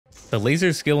The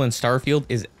laser skill in Starfield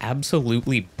is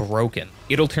absolutely broken.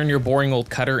 It'll turn your boring old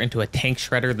cutter into a tank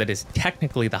shredder that is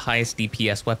technically the highest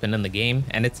DPS weapon in the game,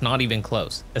 and it's not even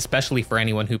close, especially for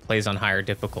anyone who plays on higher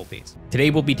difficulties. Today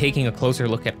we'll be taking a closer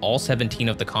look at all 17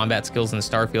 of the combat skills in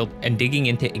Starfield and digging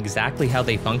into exactly how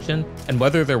they function and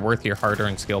whether they're worth your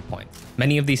hard-earned skill points.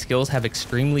 Many of these skills have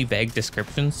extremely vague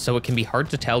descriptions, so it can be hard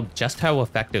to tell just how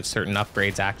effective certain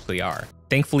upgrades actually are.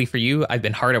 Thankfully for you, I've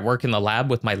been hard at work in the lab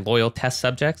with my loyal test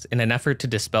subjects in an effort to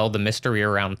dispel the mystery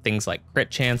around things like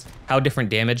crit chance, how different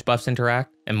damage buffs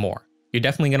interact, and more. You're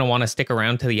definitely going to want to stick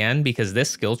around to the end because this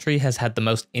skill tree has had the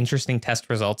most interesting test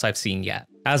results I've seen yet.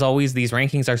 As always, these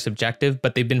rankings are subjective,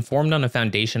 but they've been formed on a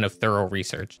foundation of thorough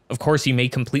research. Of course, you may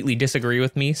completely disagree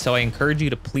with me, so I encourage you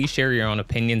to please share your own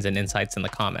opinions and insights in the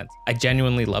comments. I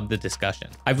genuinely love the discussion.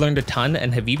 I've learned a ton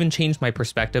and have even changed my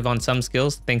perspective on some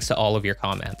skills thanks to all of your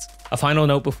comments. A final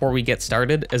note before we get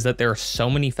started is that there are so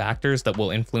many factors that will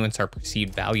influence our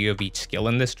perceived value of each skill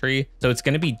in this tree, so it's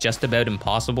going to be just about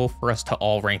impossible for us to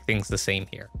all rank things the same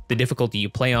here. The difficulty you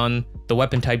play on, the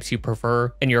weapon types you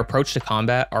prefer, and your approach to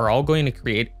combat are all going to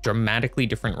create dramatically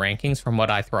different rankings from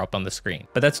what I throw up on the screen.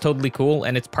 But that's totally cool,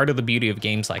 and it's part of the beauty of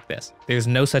games like this. There's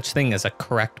no such thing as a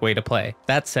correct way to play.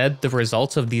 That said, the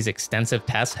results of these extensive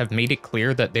tests have made it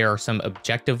clear that there are some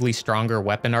objectively stronger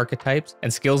weapon archetypes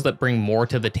and skills that bring more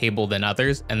to the table than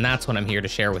others, and that's what I'm here to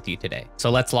share with you today. So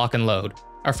let's lock and load.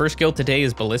 Our first skill today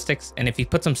is ballistics, and if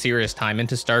you've put some serious time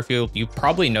into Starfield, you've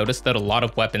probably noticed that a lot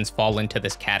of weapons fall into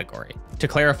this category. To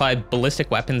clarify,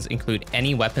 ballistic weapons include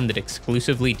any weapon that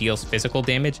exclusively deals physical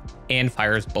damage and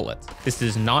fires bullets. This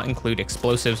does not include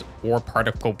explosives or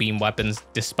particle beam weapons,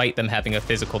 despite them having a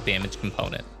physical damage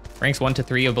component. Ranks 1 to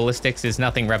 3 of ballistics is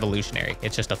nothing revolutionary,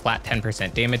 it's just a flat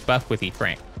 10% damage buff with each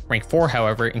rank. Rank 4,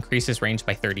 however, increases range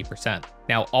by 30%.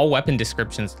 Now, all weapon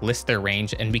descriptions list their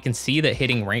range, and we can see that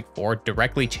hitting rank 4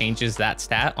 directly changes that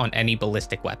stat on any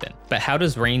ballistic weapon. But how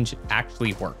does range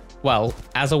actually work? Well,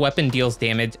 as a weapon deals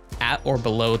damage at or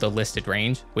below the listed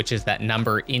range, which is that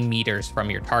number in meters from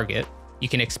your target, you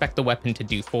can expect the weapon to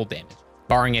do full damage,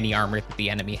 barring any armor that the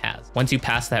enemy has. Once you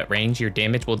pass that range, your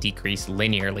damage will decrease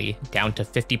linearly down to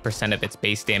 50% of its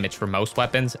base damage for most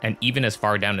weapons, and even as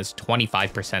far down as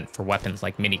 25% for weapons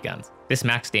like miniguns. This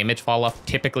max damage falloff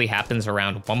typically happens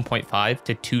around 1.5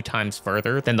 to 2 times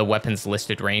further than the weapon's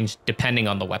listed range, depending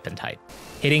on the weapon type.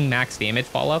 Hitting max damage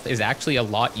falloff is actually a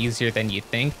lot easier than you'd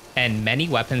think, and many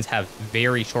weapons have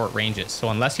very short ranges, so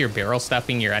unless you're barrel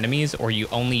stuffing your enemies or you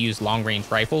only use long-range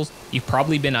rifles, you've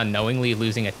probably been unknowingly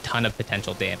losing a ton of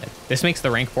potential damage. This makes the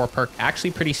rank 4 perk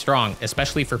actually pretty strong,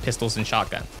 especially for pistols and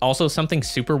shotguns. Also, something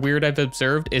super weird I've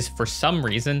observed is, for some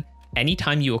reason,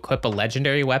 anytime you equip a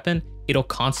legendary weapon, it'll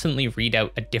constantly read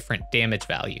out a different damage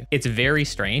value. It's very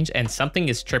strange, and something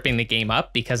is tripping the game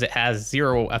up because it has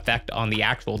zero effect on the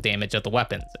actual damage of the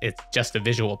weapons. It's just a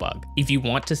visual bug. If you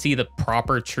want to see the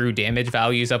proper true damage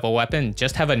values of a weapon,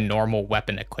 just have a normal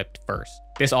weapon equipped first.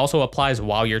 This also applies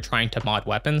while you're trying to mod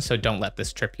weapons, so don't let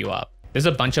this trip you up. There's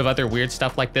a bunch of other weird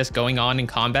stuff like this going on in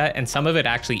combat, and some of it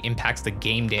actually impacts the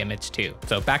game damage too.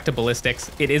 So back to ballistics,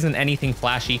 it isn't anything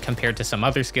flashy compared to some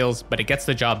other skills, but it gets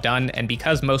the job done, and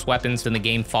because most weapons in the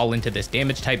game fall into this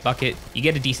damage type bucket, you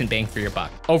get a decent bang for your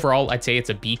buck. Overall, I'd say it's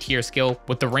a B tier skill,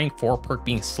 with the rank 4 perk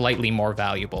being slightly more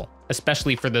valuable,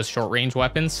 especially for those short range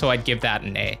weapons, so I'd give that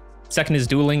an A. Second is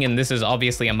dueling, and this is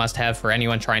obviously a must-have for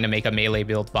anyone trying to make a melee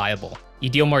build viable. You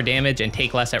deal more damage and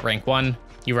take less at rank 1,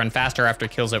 you run faster after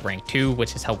kills at rank 2,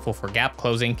 which is helpful for gap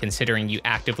closing considering you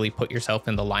actively put yourself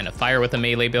in the line of fire with a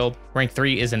melee build. Rank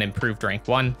 3 is an improved rank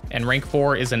 1, and rank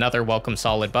 4 is another welcome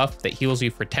solid buff that heals you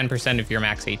for 10% of your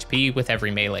max HP with every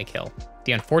melee kill.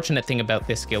 The unfortunate thing about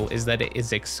this skill is that it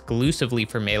is exclusively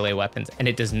for melee weapons, and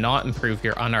it does not improve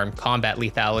your unarmed combat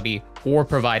lethality or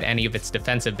provide any of its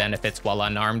defensive benefits while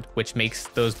unarmed, which makes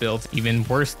those builds even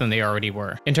worse than they already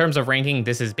were. In terms of ranking,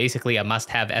 this is basically a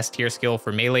must-have S tier skill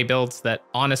for melee builds that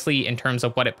honestly, in terms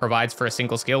of what it provides for a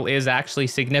single skill, is actually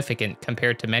significant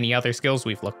compared to many other skills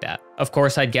we've looked at. Of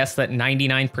course, I'd guess that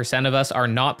 99% of us are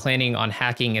not planning on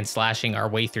hacking and slashing our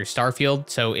way through Starfield,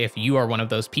 so if you are one of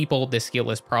those people, this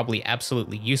skill is probably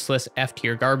absolutely useless F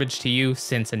tier garbage to you,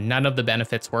 since none of the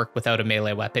benefits work without a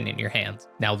melee weapon in your hands.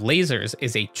 Now, lasers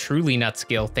is a truly nut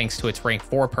skill thanks to its rank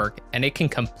 4 perk, and it can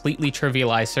completely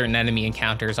trivialize certain enemy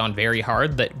encounters on very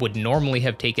hard that would normally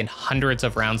have taken hundreds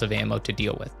of rounds of ammo to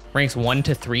deal with. Ranks 1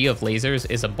 to 3 of lasers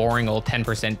is a boring old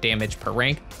 10% damage per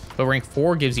rank, but rank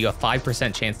 4 gives you a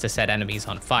 5% chance to set enemies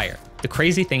on fire. The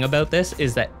crazy thing about this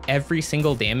is that every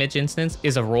single damage instance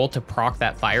is a roll to proc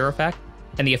that fire effect,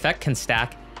 and the effect can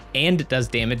stack and it does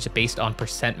damage based on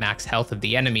percent max health of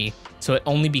the enemy, so it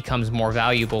only becomes more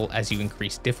valuable as you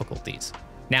increase difficulties.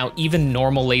 Now, even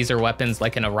normal laser weapons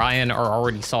like an Orion are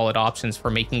already solid options for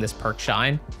making this perk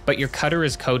shine, but your cutter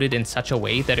is coded in such a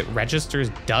way that it registers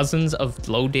dozens of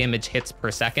low damage hits per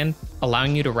second,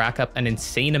 allowing you to rack up an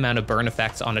insane amount of burn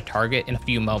effects on a target in a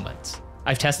few moments.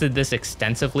 I've tested this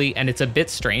extensively, and it's a bit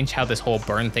strange how this whole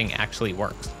burn thing actually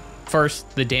works.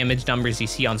 First, the damage numbers you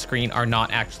see on screen are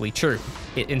not actually true.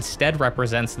 It instead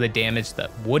represents the damage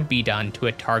that would be done to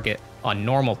a target on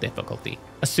normal difficulty.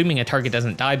 Assuming a target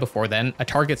doesn't die before then, a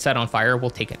target set on fire will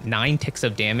take 9 ticks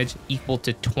of damage equal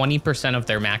to 20% of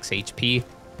their max HP,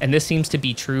 and this seems to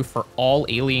be true for all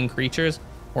alien creatures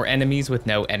or enemies with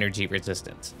no energy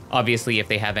resistance. Obviously, if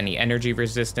they have any energy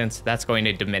resistance, that's going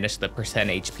to diminish the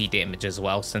percent HP damage as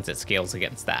well, since it scales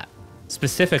against that.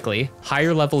 Specifically,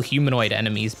 higher level humanoid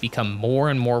enemies become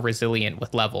more and more resilient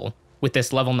with level, with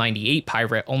this level 98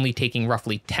 pirate only taking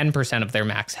roughly 10% of their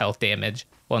max health damage,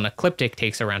 while an ecliptic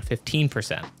takes around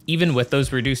 15%. Even with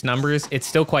those reduced numbers, it's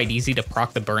still quite easy to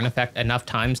proc the burn effect enough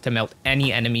times to melt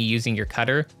any enemy using your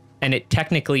cutter, and it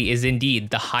technically is indeed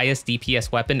the highest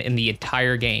DPS weapon in the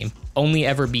entire game, only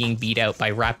ever being beat out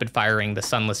by rapid firing the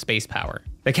sunless space power.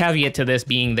 The caveat to this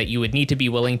being that you would need to be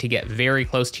willing to get very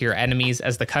close to your enemies,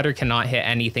 as the cutter cannot hit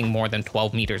anything more than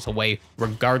 12 meters away,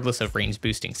 regardless of range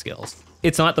boosting skills.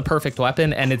 It's not the perfect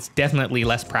weapon, and it's definitely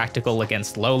less practical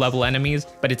against low level enemies,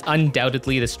 but it's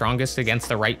undoubtedly the strongest against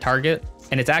the right target,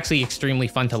 and it's actually extremely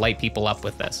fun to light people up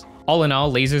with this. All in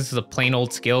all, lasers is a plain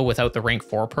old skill without the rank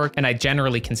 4 perk, and I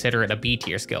generally consider it a B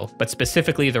tier skill, but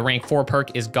specifically the rank 4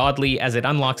 perk is godly, as it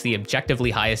unlocks the objectively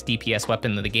highest DPS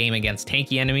weapon in the game against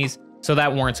tanky enemies, so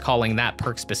that warrants calling that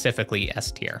perk specifically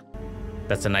S tier.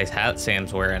 That's a nice hat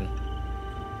Sam's wearing.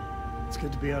 It's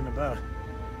good to be out and about.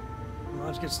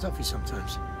 Lives get stuffy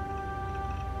sometimes.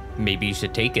 Maybe you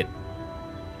should take it.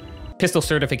 Pistol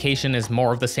certification is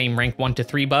more of the same rank 1 to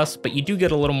 3 buffs, but you do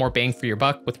get a little more bang for your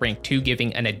buck, with rank 2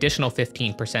 giving an additional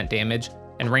 15% damage,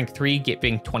 and rank 3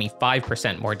 giving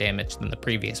 25% more damage than the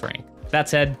previous rank. That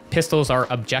said, pistols are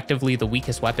objectively the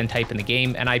weakest weapon type in the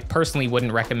game, and I personally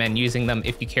wouldn't recommend using them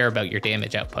if you care about your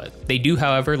damage output. They do,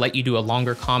 however, let you do a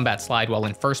longer combat slide while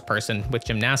in first person with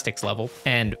gymnastics level,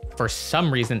 and for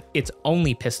some reason, it's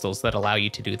only pistols that allow you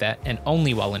to do that, and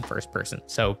only while in first person,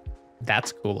 so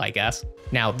that's cool, I guess.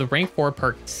 Now, the rank 4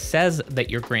 perk says that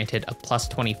you're granted a plus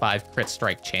 25 crit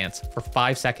strike chance for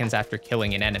 5 seconds after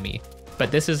killing an enemy,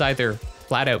 but this is either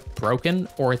flat out broken,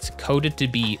 or it's coded to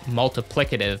be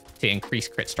multiplicative to increase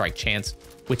crit strike chance,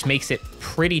 which makes it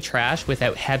pretty trash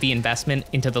without heavy investment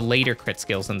into the later crit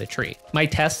skills in the tree. My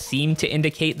tests seem to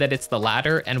indicate that it's the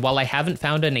latter, and while I haven't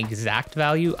found an exact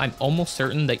value, I'm almost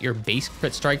certain that your base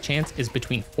crit strike chance is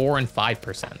between 4 and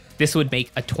 5%. This would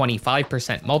make a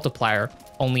 25% multiplier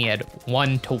only add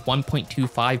 1 to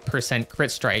 1.25%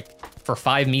 crit strike for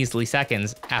 5 measly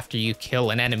seconds after you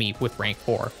kill an enemy with rank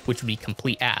 4, which would be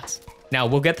complete ass. Now,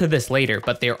 we'll get to this later,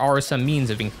 but there are some means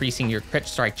of increasing your crit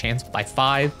strike chance by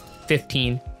 5,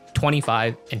 15,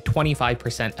 25, and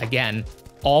 25% again,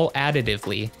 all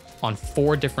additively on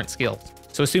 4 different skills.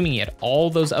 So assuming you had all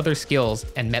those other skills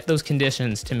and met those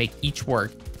conditions to make each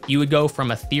work, you would go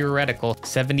from a theoretical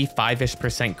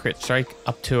 75-ish% crit strike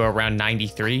up to around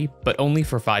 93, but only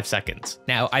for 5 seconds.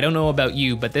 Now, I don't know about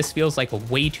you, but this feels like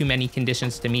way too many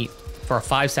conditions to meet for a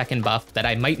 5-second buff that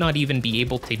I might not even be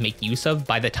able to make use of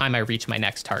by the time I reach my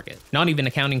next target. Not even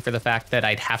accounting for the fact that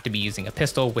I'd have to be using a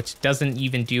pistol, which doesn't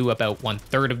even do about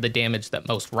 1/3 of the damage that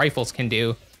most rifles can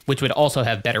do, which would also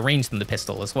have better range than the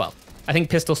pistol as well. I think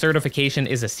pistol certification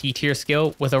is a C tier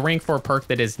skill with a rank 4 perk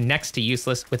that is next to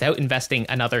useless without investing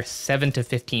another 7 to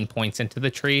 15 points into the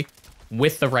tree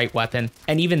with the right weapon,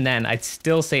 and even then I'd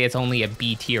still say it's only a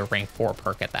B tier rank 4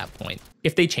 perk at that point.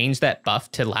 If they change that buff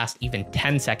to last even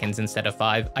 10 seconds instead of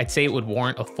 5, I'd say it would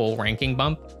warrant a full ranking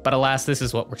bump, but alas, this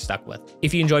is what we're stuck with.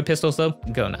 If you enjoy pistols though,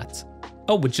 go nuts.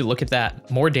 Oh, would you look at that,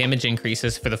 more damage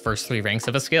increases for the first 3 ranks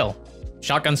of a skill.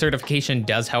 Shotgun certification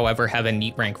does, however, have a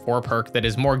neat rank 4 perk that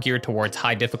is more geared towards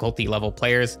high difficulty level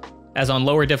players, as on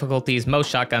lower difficulties, most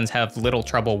shotguns have little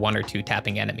trouble 1 or 2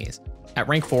 tapping enemies. At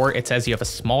rank 4, it says you have a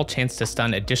small chance to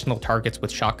stun additional targets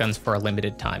with shotguns for a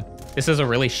limited time. This is a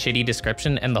really shitty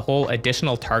description, and the whole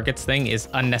additional targets thing is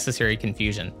unnecessary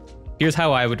confusion. Here's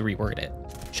how I would reword it.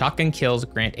 Shotgun kills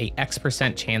grant a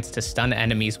X% chance to stun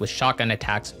enemies with shotgun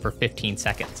attacks for 15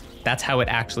 seconds. That's how it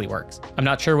actually works. I'm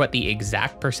not sure what the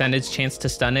exact percentage chance to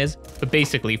stun is, but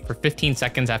basically for 15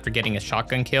 seconds after getting a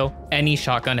shotgun kill, any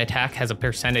shotgun attack has a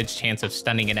percentage chance of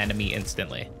stunning an enemy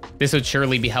instantly. This would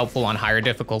surely be helpful on higher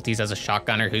difficulties as a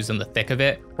shotgunner who's in the thick of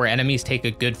it, where enemies take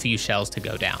a good few shells to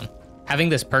go down. Having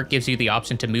this perk gives you the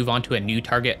option to move on to a new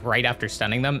target right after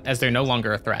stunning them, as they're no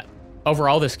longer a threat.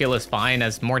 Overall, the skill is fine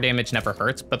as more damage never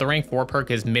hurts, but the rank 4 perk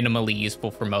is minimally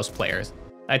useful for most players.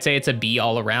 I'd say it's a B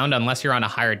all around unless you're on a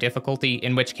higher difficulty,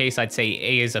 in which case I'd say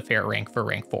A is a fair rank for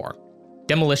rank 4.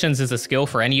 Demolitions is a skill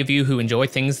for any of you who enjoy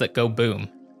things that go boom.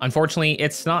 Unfortunately,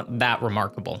 it's not that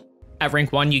remarkable. At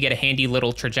rank 1, you get a handy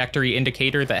little trajectory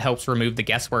indicator that helps remove the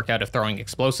guesswork out of throwing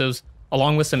explosives,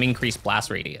 along with some increased blast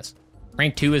radius.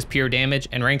 Rank 2 is pure damage,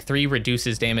 and rank 3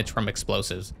 reduces damage from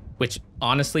explosives, which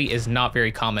honestly is not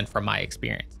very common from my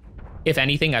experience. If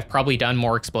anything, I've probably done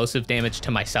more explosive damage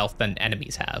to myself than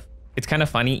enemies have. It's kind of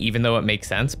funny, even though it makes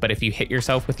sense, but if you hit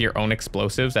yourself with your own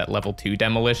explosives at level 2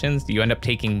 demolitions, you end up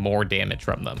taking more damage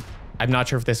from them. I'm not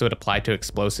sure if this would apply to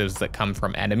explosives that come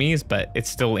from enemies, but it's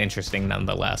still interesting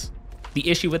nonetheless. The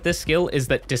issue with this skill is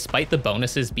that despite the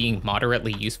bonuses being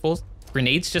moderately useful,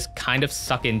 grenades just kind of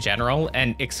suck in general,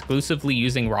 and exclusively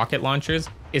using rocket launchers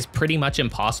is pretty much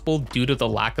impossible due to the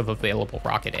lack of available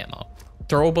rocket ammo.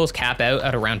 Throwables cap out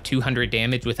at around 200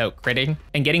 damage without critting,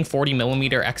 and getting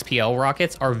 40mm XPL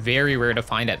rockets are very rare to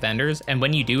find at vendors, and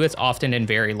when you do, it's often in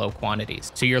very low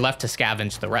quantities, so you're left to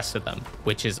scavenge the rest of them,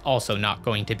 which is also not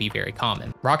going to be very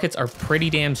common. Rockets are pretty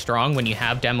damn strong when you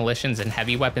have demolitions and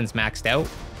heavy weapons maxed out,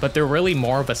 but they're really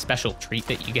more of a special treat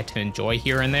that you get to enjoy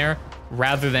here and there,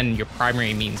 rather than your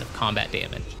primary means of combat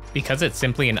damage. Because it's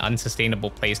simply an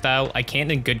unsustainable playstyle, I can't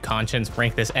in good conscience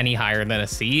rank this any higher than a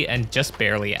C, and just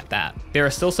barely at that. There are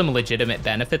still some legitimate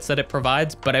benefits that it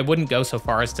provides, but I wouldn't go so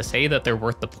far as to say that they're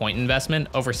worth the point investment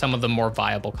over some of the more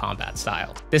viable combat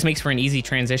styles. This makes for an easy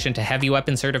transition to heavy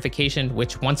weapon certification,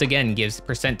 which once again gives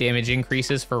percent damage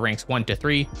increases for ranks 1 to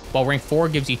 3, while rank 4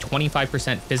 gives you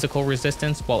 25% physical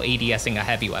resistance while ADSing a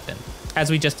heavy weapon. As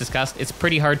we just discussed, it's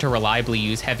pretty hard to reliably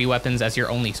use heavy weapons as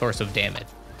your only source of damage.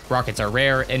 Rockets are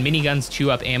rare, and miniguns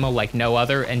chew up ammo like no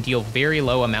other and deal very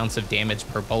low amounts of damage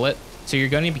per bullet, so you're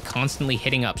going to be constantly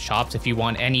hitting up shops if you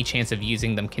want any chance of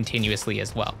using them continuously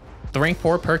as well. The rank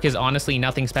 4 perk is honestly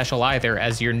nothing special either,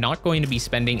 as you're not going to be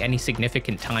spending any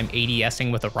significant time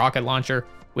ADSing with a rocket launcher,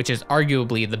 which is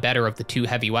arguably the better of the two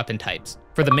heavy weapon types.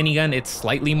 For the minigun, it's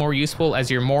slightly more useful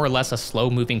as you're more or less a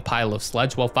slow-moving pile of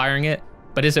sludge while firing it,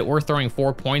 but is it worth throwing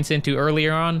 4 points into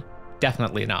earlier on?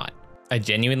 Definitely not. I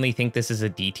genuinely think this is a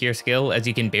D tier skill as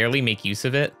you can barely make use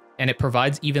of it, and it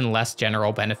provides even less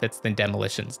general benefits than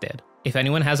demolitions did. If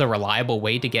anyone has a reliable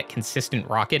way to get consistent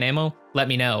rocket ammo, let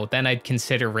me know, then I'd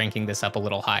consider ranking this up a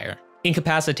little higher.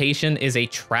 Incapacitation is a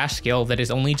trash skill that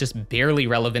is only just barely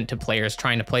relevant to players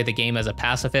trying to play the game as a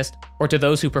pacifist, or to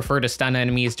those who prefer to stun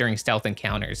enemies during stealth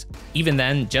encounters. Even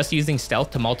then, just using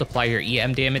stealth to multiply your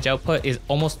EM damage output is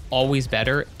almost always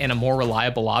better and a more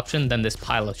reliable option than this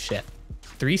pile of shit.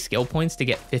 3 skill points to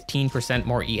get 15%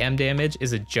 more EM damage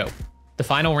is a joke. The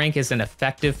final rank is an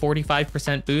effective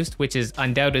 45% boost, which is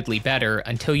undoubtedly better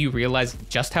until you realize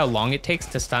just how long it takes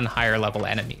to stun higher level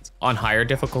enemies. On higher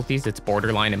difficulties, it's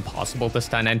borderline impossible to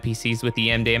stun NPCs with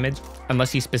EM damage,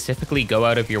 unless you specifically go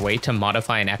out of your way to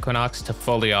modify an Equinox to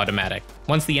fully automatic.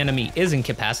 Once the enemy is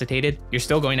incapacitated, you're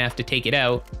still going to have to take it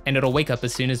out, and it'll wake up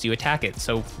as soon as you attack it,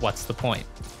 so what's the point?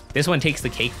 This one takes the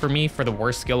cake for me for the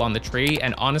worst skill on the tree,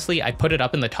 and honestly, I put it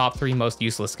up in the top 3 most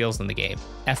useless skills in the game.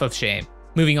 F of shame.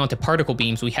 Moving on to particle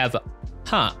beams, we have,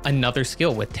 another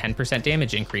skill with 10%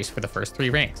 damage increase for the first 3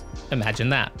 ranks. Imagine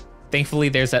that. Thankfully,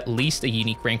 there's at least a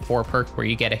unique rank 4 perk where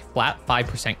you get a flat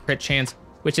 5% crit chance,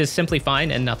 which is simply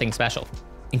fine and nothing special.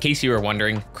 In case you were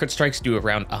wondering, crit strikes do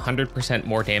around 100%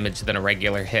 more damage than a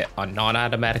regular hit on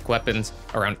non-automatic weapons,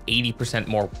 around 80%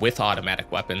 more with automatic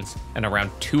weapons, and around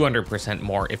 200%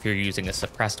 more if you're using a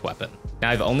suppressed weapon.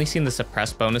 Now, I've only seen the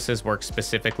suppressed bonuses work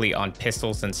specifically on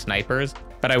pistols and snipers,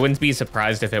 but I wouldn't be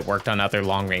surprised if it worked on other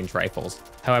long-range rifles.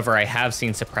 However, I have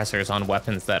seen suppressors on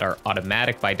weapons that are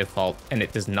automatic by default, and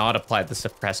it does not apply the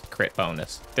suppressed crit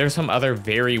bonus. There's some other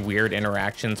very weird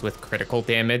interactions with critical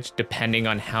damage depending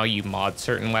on how you mod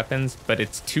certain weapons, but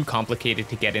it's too complicated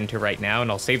to get into right now, and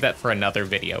I'll save that for another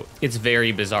video. It's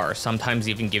very bizarre, sometimes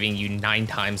even giving you 9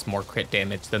 times more crit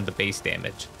damage than the base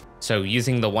damage. So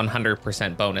using the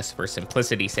 100% bonus for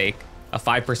simplicity's sake, a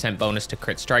 5% bonus to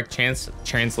crit strike chance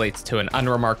translates to an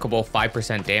unremarkable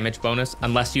 5% damage bonus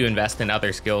unless you invest in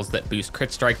other skills that boost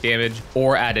crit strike damage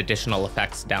or add additional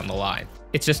effects down the line.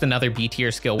 It's just another B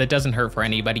tier skill that doesn't hurt for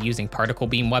anybody using particle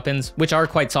beam weapons, which are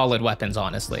quite solid weapons,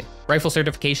 honestly. Rifle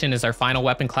certification is our final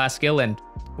weapon class skill, and,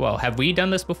 well, have we done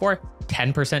this before?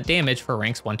 10% damage for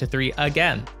ranks 1 to 3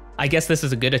 again. I guess this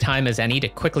is as good a time as any to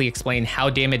quickly explain how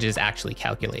damage is actually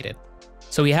calculated.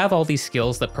 So we have all these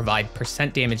skills that provide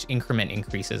percent damage increment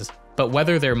increases, but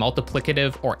whether they're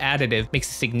multiplicative or additive makes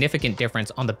a significant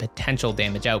difference on the potential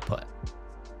damage output.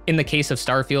 In the case of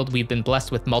Starfield, we've been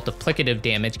blessed with multiplicative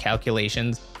damage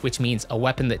calculations, which means a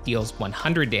weapon that deals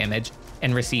 100 damage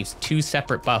and receives 2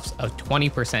 separate buffs of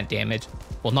 20% damage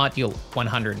will not deal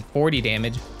 140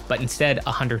 damage, but instead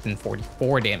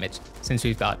 144 damage, since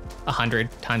we've got 100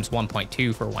 times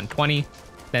 1.2 for 120,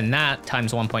 then that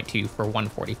times 1.2 for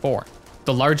 144.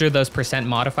 The larger those percent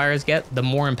modifiers get, the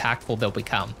more impactful they'll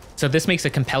become. So this makes a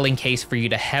compelling case for you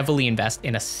to heavily invest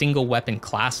in a single weapon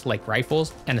class like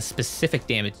rifles and a specific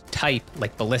damage type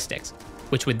like ballistics,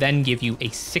 which would then give you a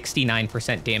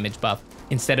 69% damage buff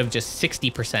instead of just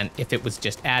 60% if it was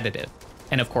just additive.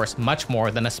 And of course, much more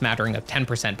than a smattering of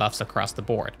 10% buffs across the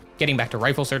board. Getting back to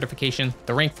rifle certification,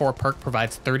 the rank 4 perk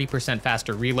provides 30%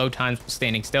 faster reload times while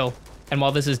standing still. And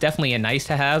while this is definitely a nice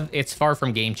to have, it's far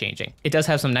from game changing. It does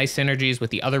have some nice synergies with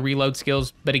the other reload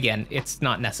skills, but again, it's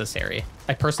not necessary.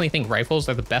 I personally think rifles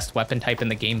are the best weapon type in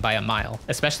the game by a mile,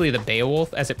 especially the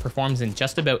Beowulf, as it performs in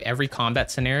just about every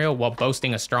combat scenario while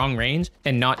boasting a strong range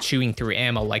and not chewing through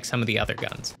ammo like some of the other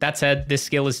guns. That said, this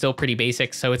skill is still pretty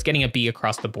basic, so it's getting a B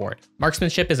across the board.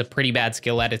 Marksmanship is a pretty bad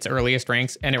skill at its earliest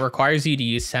ranks, and it requires you to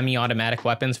use semi-automatic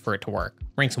weapons for it to work.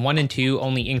 Ranks 1 and 2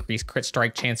 only increase crit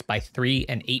strike chance by 3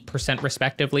 and 8%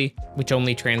 respectively, which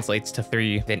only translates to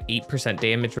 3 and 8%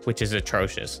 damage, which is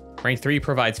atrocious. Rank 3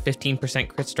 provides 15%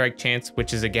 crit strike chance,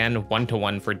 which is again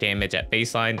 1-to-1 for damage at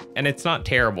baseline, and it's not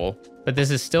terrible, but this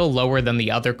is still lower than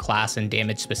the other class and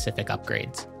damage specific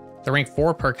upgrades. The rank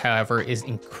 4 perk, however, is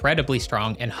incredibly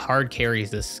strong and hard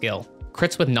carries this skill.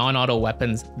 Crits with non-auto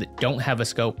weapons that don't have a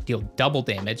scope deal double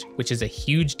damage, which is a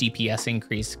huge DPS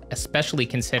increase, especially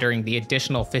considering the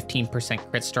additional 15%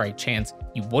 crit strike chance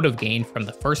you would have gained from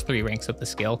the first 3 ranks of the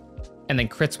skill, and then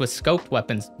crits with scoped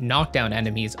weapons knock down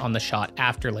enemies on the shot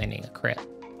after landing a crit.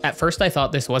 At first I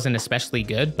thought this wasn't especially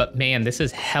good, but man, this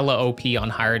is hella OP on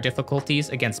higher difficulties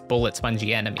against bullet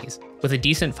spongy enemies. With a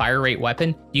decent fire rate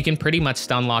weapon, you can pretty much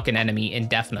stun lock an enemy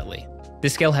indefinitely.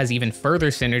 This skill has even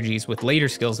further synergies with later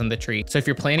skills in the tree, so if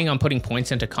you're planning on putting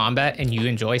points into combat and you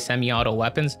enjoy semi-auto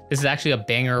weapons, this is actually a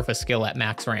banger of a skill at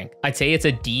max rank. I'd say it's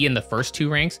a D in the first 2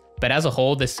 ranks, but as a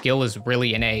whole, this skill is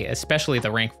really an A, especially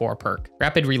the rank 4 perk.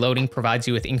 Rapid reloading provides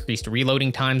you with increased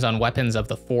reloading times on weapons of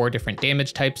the 4 different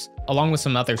damage types, along with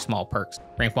some other small perks.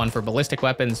 Rank 1 for ballistic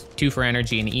weapons, 2 for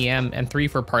energy and EM, and 3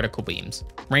 for particle beams.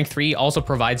 Rank 3 also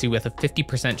provides you with a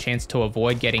 50% chance to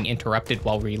avoid getting interrupted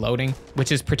while reloading,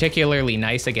 which is particularly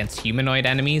nice against humanoid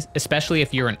enemies, especially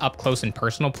if you're an up-close and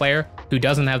personal player who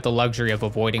doesn't have the luxury of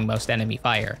avoiding most enemy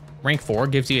fire. Rank 4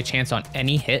 gives you a chance on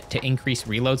any hit to increase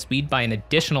reload speed by an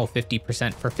additional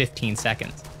 50% for 15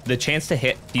 seconds. The chance to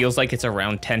hit feels like it's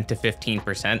around 10 to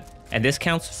 15%, and this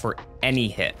counts for any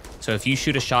hit. So if you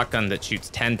shoot a shotgun that shoots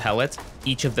 10 pellets,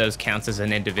 each of those counts as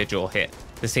an individual hit.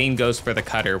 The same goes for the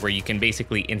cutter, where you can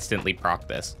basically instantly proc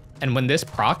this. And when this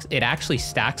procs, it actually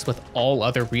stacks with all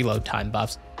other reload time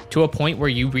buffs to a point where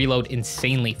you reload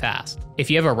insanely fast.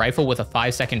 If you have a rifle with a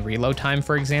 5-second reload time,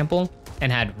 for example,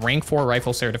 and had rank 4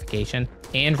 rifle certification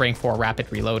and rank 4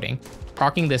 rapid reloading,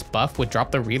 proccing this buff would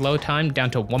drop the reload time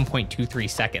down to 1.23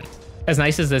 seconds. As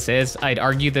nice as this is, I'd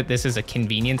argue that this is a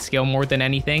convenience skill more than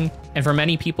anything, and for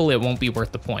many people it won't be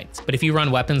worth the points. But if you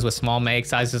run weapons with small mag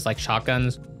sizes like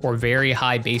shotguns, or very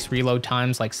high base reload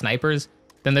times like snipers,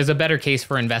 then there's a better case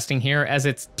for investing here, as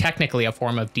it's technically a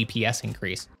form of DPS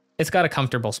increase. It's got a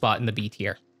comfortable spot in the B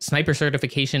tier. Sniper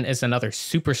certification is another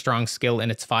super strong skill in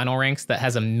its final ranks that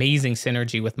has amazing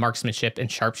synergy with marksmanship and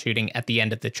sharpshooting at the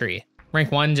end of the tree.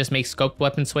 Rank 1 just makes scoped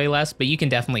weapons sway less, but you can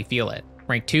definitely feel it.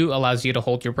 Rank 2 allows you to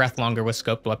hold your breath longer with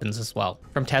scoped weapons as well.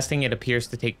 From testing, it appears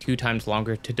to take 2 times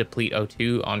longer to deplete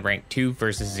O2 on rank 2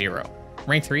 versus 0.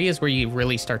 Rank 3 is where you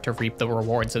really start to reap the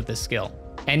rewards of this skill.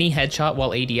 Any headshot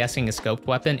while ADSing a scoped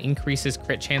weapon increases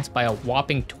crit chance by a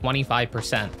whopping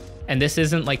 25%. And this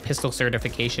isn't like pistol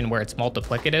certification where it's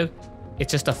multiplicative,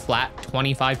 it's just a flat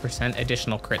 25%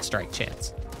 additional crit strike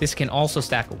chance. This can also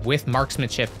stack with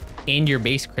marksmanship and your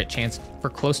base crit chance for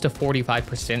close to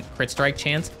 45% crit strike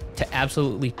chance to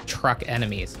absolutely truck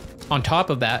enemies. On top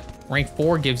of that, rank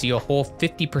 4 gives you a whole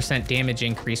 50% damage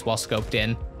increase while scoped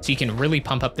in, so you can really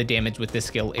pump up the damage with this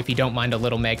skill if you don't mind a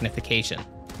little magnification.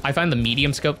 I find the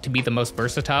medium scope to be the most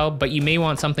versatile, but you may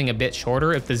want something a bit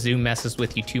shorter if the zoom messes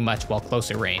with you too much while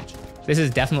closer range. This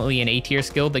is definitely an A tier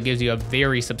skill that gives you a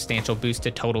very substantial boost to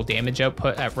total damage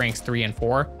output at ranks 3 and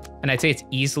 4, and I'd say it's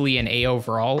easily an A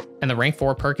overall, and the rank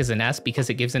 4 perk is an S because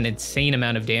it gives an insane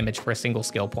amount of damage for a single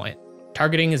skill point.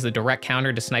 Targeting is the direct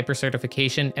counter to sniper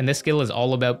certification, and this skill is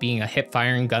all about being a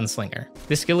hip-firing gunslinger.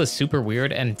 This skill is super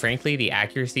weird, and frankly, the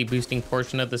accuracy boosting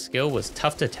portion of the skill was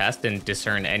tough to test and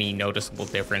discern any noticeable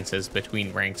differences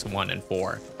between ranks 1 and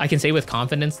 4. I can say with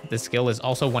confidence that the skill is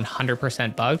also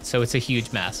 100% bugged, so it's a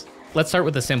huge mess. Let's start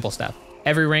with the simple stuff.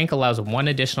 Every rank allows 1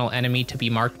 additional enemy to be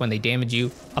marked when they damage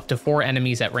you, up to 4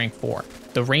 enemies at rank 4.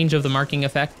 The range of the marking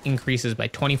effect increases by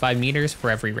 25 meters for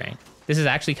every rank. This is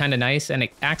actually kinda nice, and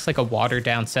it acts like a watered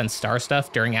down Sense Star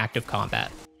stuff during active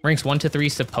combat. Ranks 1 to 3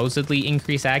 supposedly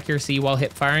increase accuracy while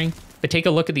hip firing, but take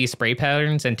a look at these spray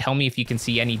patterns and tell me if you can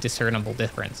see any discernible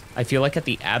difference. I feel like at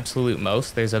the absolute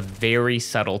most, there's a very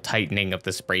subtle tightening of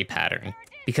the spray pattern.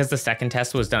 Because the second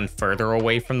test was done further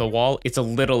away from the wall, it's a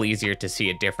little easier to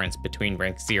see a difference between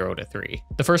ranks 0 to 3.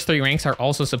 The first 3 ranks are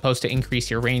also supposed to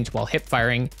increase your range while hip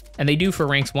firing, and they do for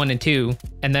ranks 1 and 2,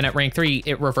 and then at rank 3,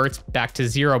 it reverts back to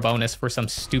 0 bonus for some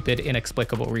stupid,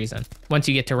 inexplicable reason. Once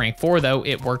you get to rank 4 though,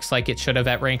 it works like it should have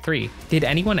at rank 3. Did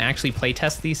anyone actually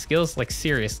playtest these skills? Like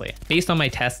seriously. Based on my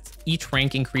tests, each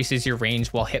rank increases your range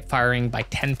while hip firing by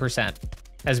 10%,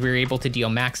 as we were able to deal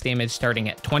max damage starting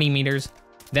at 20 meters,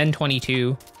 then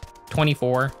 22,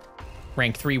 24,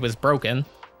 rank 3 was broken,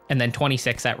 and then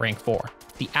 26 at rank 4.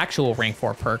 The actual rank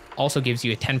 4 perk also gives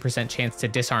you a 10% chance to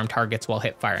disarm targets while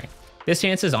hip firing. This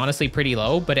chance is honestly pretty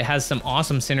low, but it has some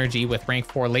awesome synergy with rank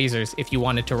 4 lasers if you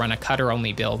wanted to run a cutter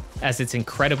only build, as it's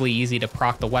incredibly easy to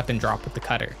proc the weapon drop with the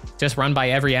cutter. Just run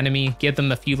by every enemy, give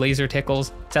them a few laser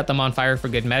tickles, set them on fire for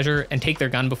good measure, and take their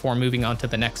gun before moving on to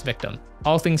the next victim.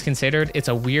 All things considered, it's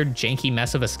a weird janky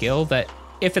mess of a skill that,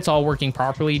 if it's all working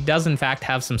properly, does in fact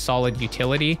have some solid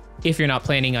utility if you're not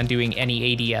planning on doing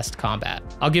any ADS combat.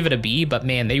 I'll give it a B, but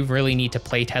man, they really need to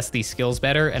playtest these skills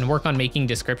better and work on making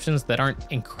descriptions that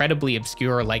aren't incredibly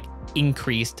obscure like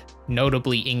increased,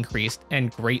 notably increased, and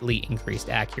greatly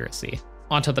increased accuracy.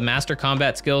 Onto the master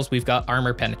combat skills, we've got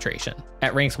armor penetration.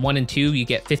 At ranks 1 and 2, you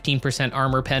get 15%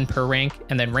 armor pen per rank,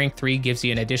 and then rank 3 gives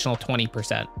you an additional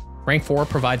 20%. Rank 4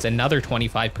 provides another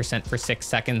 25% for 6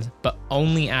 seconds, but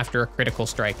only after a critical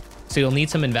strike, so you'll need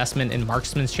some investment in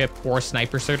marksmanship or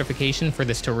sniper certification for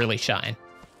this to really shine.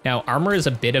 Now, armor is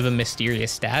a bit of a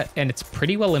mysterious stat, and it's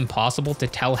pretty well impossible to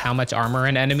tell how much armor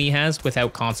an enemy has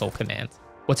without console commands.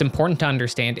 What's important to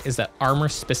understand is that armor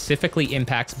specifically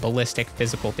impacts ballistic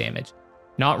physical damage,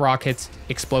 not rockets,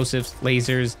 explosives,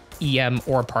 lasers, EM,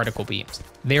 or particle beams.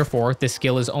 Therefore, this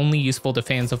skill is only useful to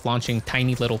fans of launching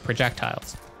tiny little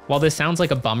projectiles. While this sounds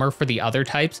like a bummer for the other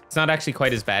types, it's not actually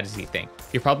quite as bad as you think.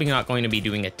 You're probably not going to be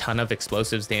doing a ton of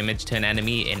explosives damage to an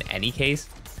enemy in any case,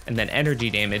 and then energy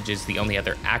damage is the only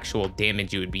other actual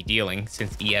damage you would be dealing,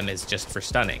 since EM is just for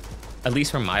stunning. At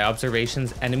least from my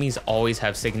observations, enemies always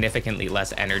have significantly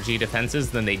less energy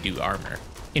defenses than they do armor.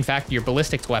 In fact, your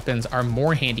ballistics weapons are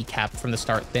more handicapped from the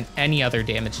start than any other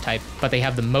damage type, but they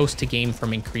have the most to gain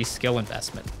from increased skill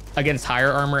investment. Against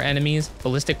higher armor enemies,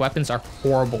 ballistic weapons are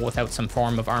horrible without some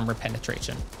form of armor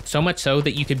penetration. So much so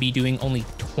that you could be doing only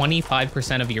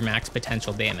 25% of your max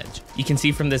potential damage. You can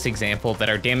see from this example that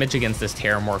our damage against this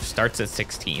Terramorph starts at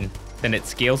 16, then it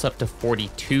scales up to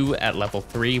 42 at level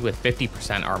 3 with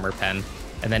 50% armor pen,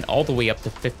 and then all the way up to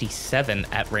 57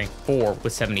 at rank 4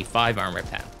 with 75 armor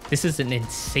pen. This is an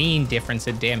insane difference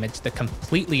in damage that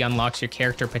completely unlocks your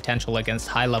character potential against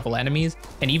high-level enemies,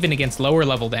 and even against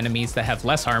lower-leveled enemies that have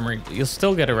less armor, you'll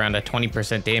still get around a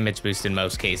 20% damage boost in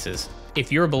most cases.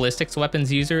 If you're a ballistics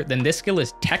weapons user, then this skill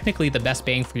is technically the best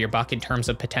bang for your buck in terms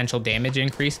of potential damage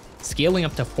increase, scaling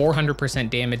up to 400%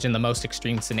 damage in the most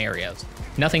extreme scenarios.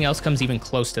 Nothing else comes even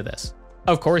close to this.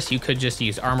 Of course, you could just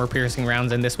use armor-piercing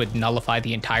rounds and this would nullify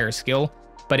the entire skill,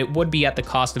 but it would be at the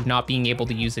cost of not being able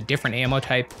to use a different ammo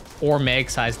type or mag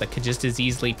size that could just as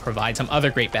easily provide some other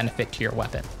great benefit to your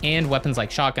weapon. And weapons like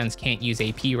shotguns can't use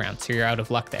AP rounds, so you're out of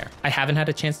luck there. I haven't had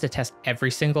a chance to test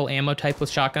every single ammo type with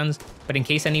shotguns, but in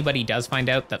case anybody does find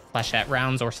out that flechette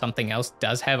rounds or something else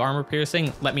does have armor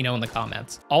piercing, let me know in the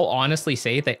comments. I'll honestly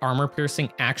say that armor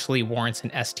piercing actually warrants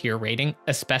an S tier rating,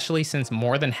 especially since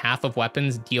more than half of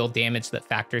weapons deal damage that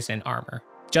factors in armor.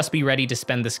 Just be ready to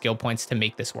spend the skill points to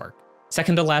make this work.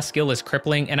 Second to last skill is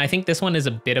crippling, and I think this one is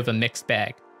a bit of a mixed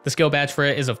bag. The skill badge for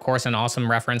it is of course an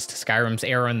awesome reference to Skyrim's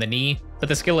arrow in the knee, but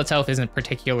the skill itself isn't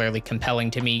particularly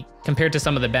compelling to me compared to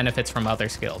some of the benefits from other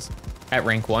skills. At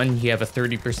rank 1, you have a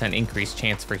 30% increased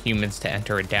chance for humans to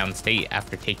enter a down state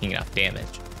after taking enough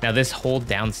damage. Now this whole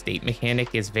down state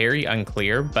mechanic is very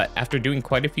unclear, but after doing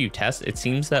quite a few tests, it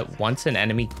seems that once an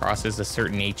enemy crosses a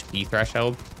certain HP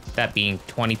threshold, that being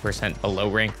 20% below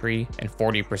rank 3 and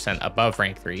 40% above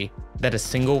rank 3, that a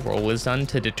single roll is done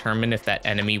to determine if that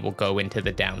enemy will go into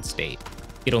the down state.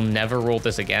 It'll never roll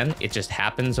this again, it just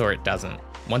happens or it doesn't.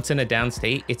 Once in a down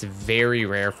state, it's very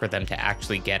rare for them to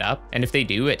actually get up, and if they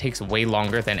do, it takes way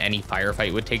longer than any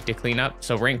firefight would take to clean up,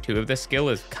 so rank 2 of this skill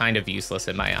is kind of useless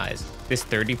in my eyes. This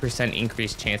 30%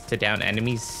 increased chance to down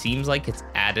enemies seems like it's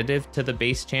additive to the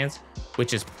base chance,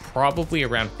 which is probably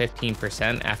around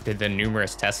 15% after the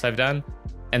numerous tests I've done,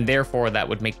 and therefore that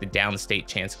would make the down state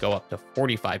chance go up to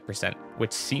 45%,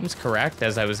 which seems correct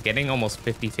as I was getting almost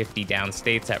 50-50 down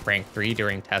states at rank 3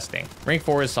 during testing. Rank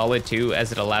 4 is solid too,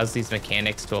 as it allows these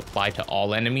mechanics to apply to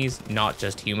all enemies, not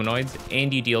just humanoids,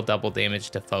 and you deal double damage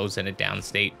to foes in a down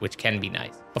state, which can be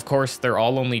nice. Of course, they're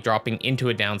all only dropping into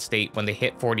a down state when they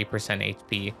hit 40%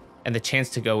 HP, and the chance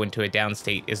to go into a down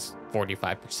state is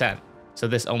 45%. So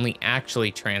this only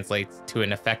actually translates to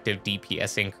an effective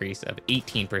DPS increase of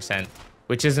 18%,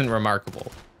 which isn't remarkable,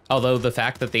 although the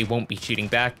fact that they won't be shooting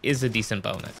back is a decent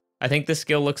bonus. I think this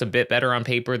skill looks a bit better on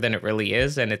paper than it really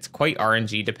is, and it's quite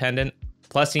RNG dependent,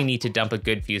 plus you need to dump a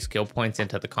good few skill points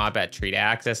into the combat tree to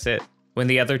access it, when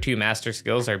the other 2 master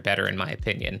skills are better in my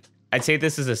opinion. I'd say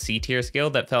this is a C tier skill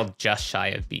that fell just shy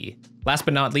of B. Last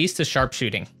but not least is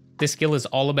sharpshooting. This skill is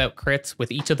all about crits,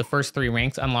 with each of the first 3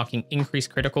 ranks unlocking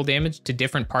increased critical damage to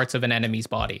different parts of an enemy's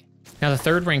body. Now the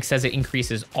 3rd rank says it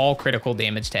increases all critical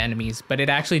damage to enemies, but it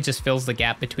actually just fills the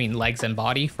gap between legs and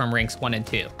body from ranks 1 and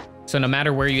 2. So no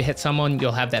matter where you hit someone,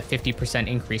 you'll have that 50%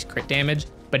 increased crit damage,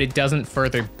 but it doesn't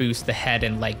further boost the head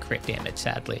and leg crit damage,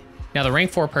 sadly. Now the rank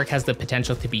 4 perk has the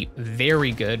potential to be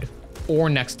very good, or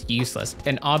next to useless,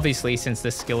 and obviously since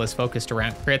this skill is focused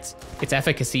around crits, its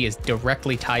efficacy is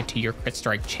directly tied to your crit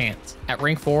strike chance. At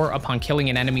rank 4, upon killing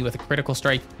an enemy with a critical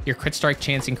strike, your crit strike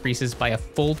chance increases by a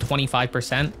full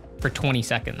 25% for 20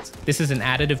 seconds. This is an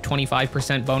additive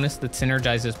 25% bonus that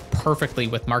synergizes perfectly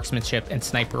with marksmanship and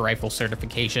sniper rifle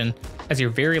certification, as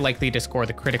you're very likely to score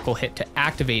the critical hit to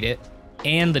activate it,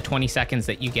 and the 20 seconds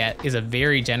that you get is a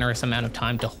very generous amount of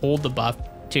time to hold the buff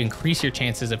to increase your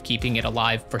chances of keeping it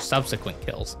alive for subsequent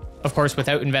kills. Of course,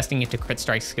 without investing into crit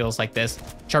strike skills like this,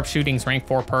 sharpshooting's rank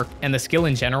 4 perk and the skill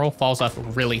in general falls off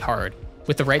really hard.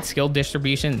 With the right skill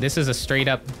distribution, this is a straight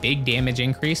up big damage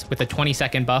increase with a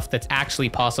 20-second buff that's actually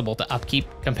possible to upkeep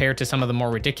compared to some of the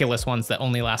more ridiculous ones that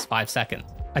only last 5 seconds.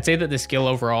 I'd say that the skill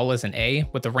overall is an A,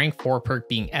 with the rank 4 perk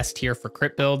being S tier for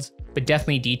crit builds, but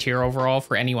definitely D tier overall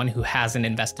for anyone who hasn't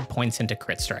invested points into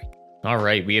crit strike.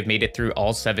 Alright, we have made it through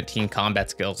all 17 combat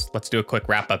skills. Let's do a quick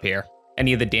wrap up here.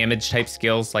 Any of the damage type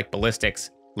skills like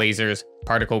ballistics, lasers,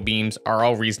 particle beams are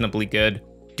all reasonably good.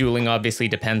 Dueling obviously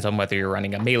depends on whether you're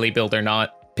running a melee build or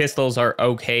not. Pistols are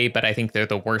okay, but I think they're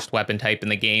the worst weapon type in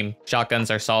the game.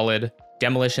 Shotguns are solid.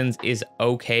 Demolitions is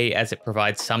okay as it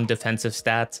provides some defensive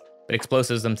stats, but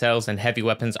explosives themselves and heavy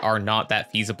weapons are not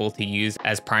that feasible to use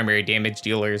as primary damage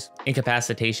dealers.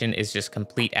 Incapacitation is just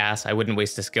complete ass. I wouldn't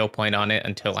waste a skill point on it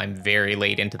until I'm very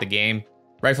late into the game.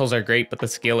 Rifles are great, but the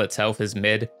skill itself is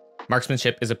mid.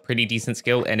 Marksmanship is a pretty decent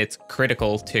skill, and it's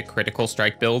critical to critical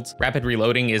strike builds. Rapid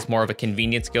reloading is more of a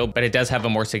convenient skill, but it does have a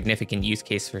more significant use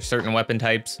case for certain weapon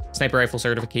types. Sniper rifle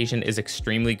certification is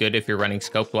extremely good if you're running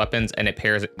scoped weapons, and it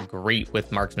pairs great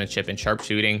with marksmanship and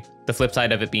sharpshooting. The flip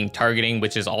side of it being targeting,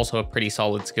 which is also a pretty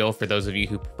solid skill for those of you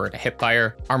who prefer to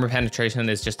hipfire. Armor penetration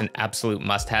is just an absolute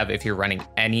must-have if you're running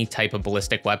any type of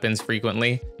ballistic weapons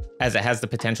frequently, as it has the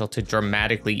potential to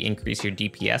dramatically increase your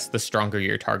DPS the stronger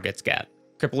your targets get.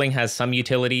 Crippling has some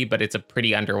utility, but it's a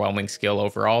pretty underwhelming skill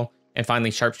overall. And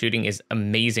finally, sharpshooting is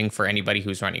amazing for anybody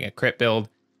who's running a crit build,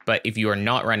 but if you are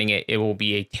not running it, it will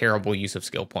be a terrible use of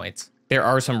skill points. There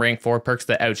are some rank 4 perks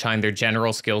that outshine their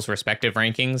general skills respective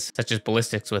rankings, such as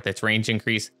ballistics with its range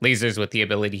increase, lasers with the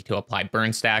ability to apply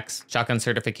burn stacks, shotgun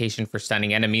certification for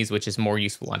stunning enemies, which is more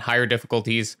useful on higher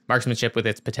difficulties, marksmanship with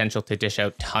its potential to dish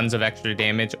out tons of extra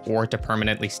damage or to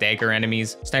permanently stagger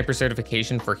enemies, sniper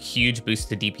certification for huge boosts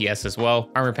to DPS as well,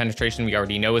 armor penetration we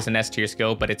already know is an S tier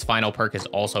skill, but its final perk is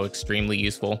also extremely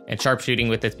useful, and sharpshooting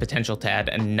with its potential to add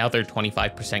another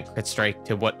 25% crit strike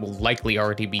to what will likely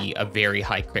already be a very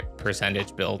high crit percentage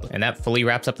build. And that fully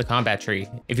wraps up the combat tree.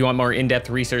 If you want more in-depth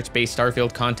research-based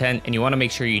Starfield content and you want to make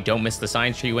sure you don't miss the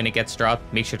science tree when it gets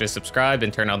dropped, make sure to subscribe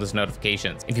and turn on those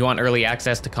notifications. If you want early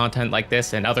access to content like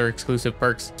this and other exclusive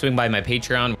perks, swing by my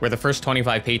Patreon, where the first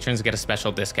 25 patrons get a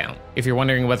special discount. If you're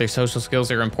wondering whether social skills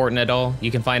are important at all,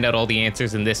 you can find out all the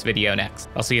answers in this video next.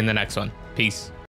 I'll see you in the next one. Peace.